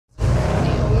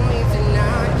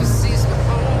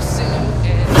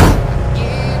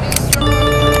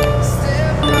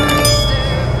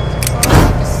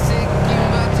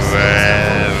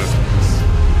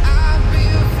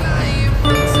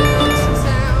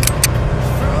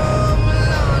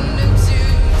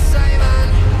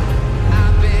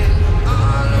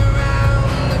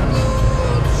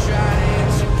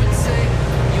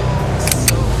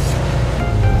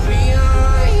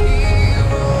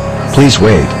Please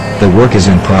wait, the work is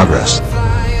in progress.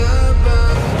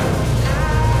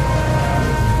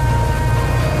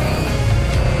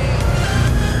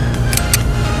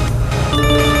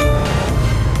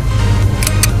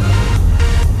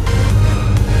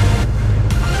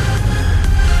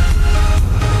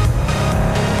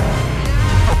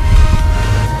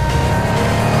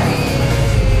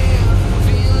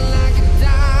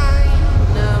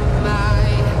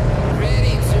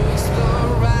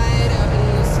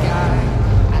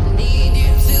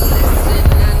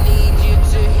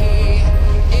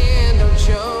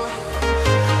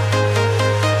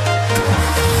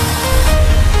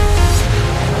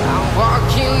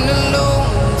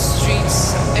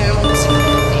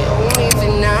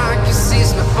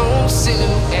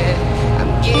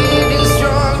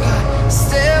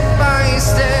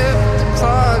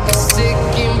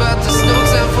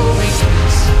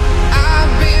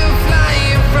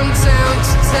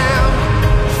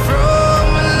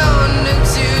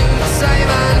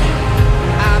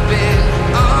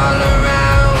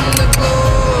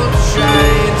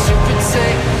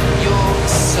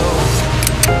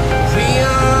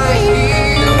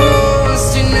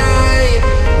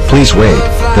 Please wait,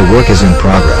 the work is in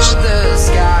progress.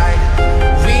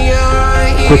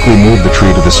 Quickly move the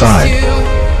tree to the side.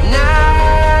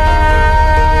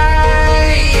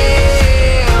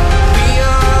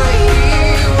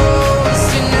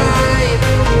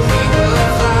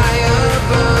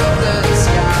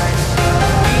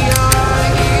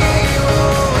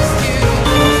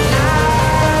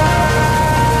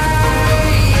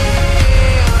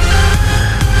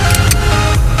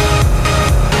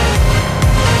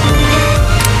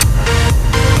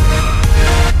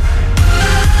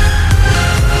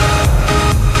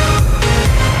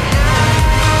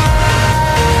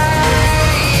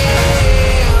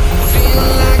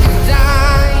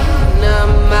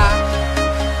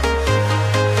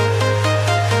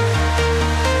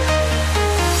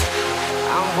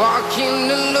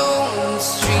 Walking alone, the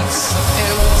streets are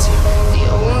empty. The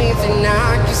only thing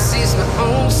I can see is my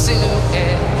own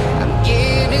silhouette. I'm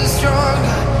getting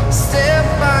stronger, step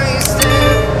by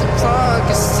step. The clock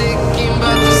is ticking,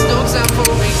 but there's no time for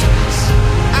regrets.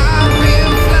 I've been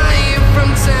flying from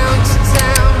town to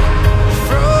town,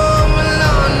 from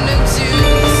London to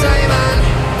Taiwan.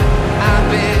 I've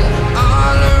been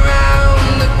all around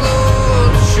the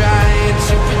globe, trying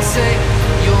to protect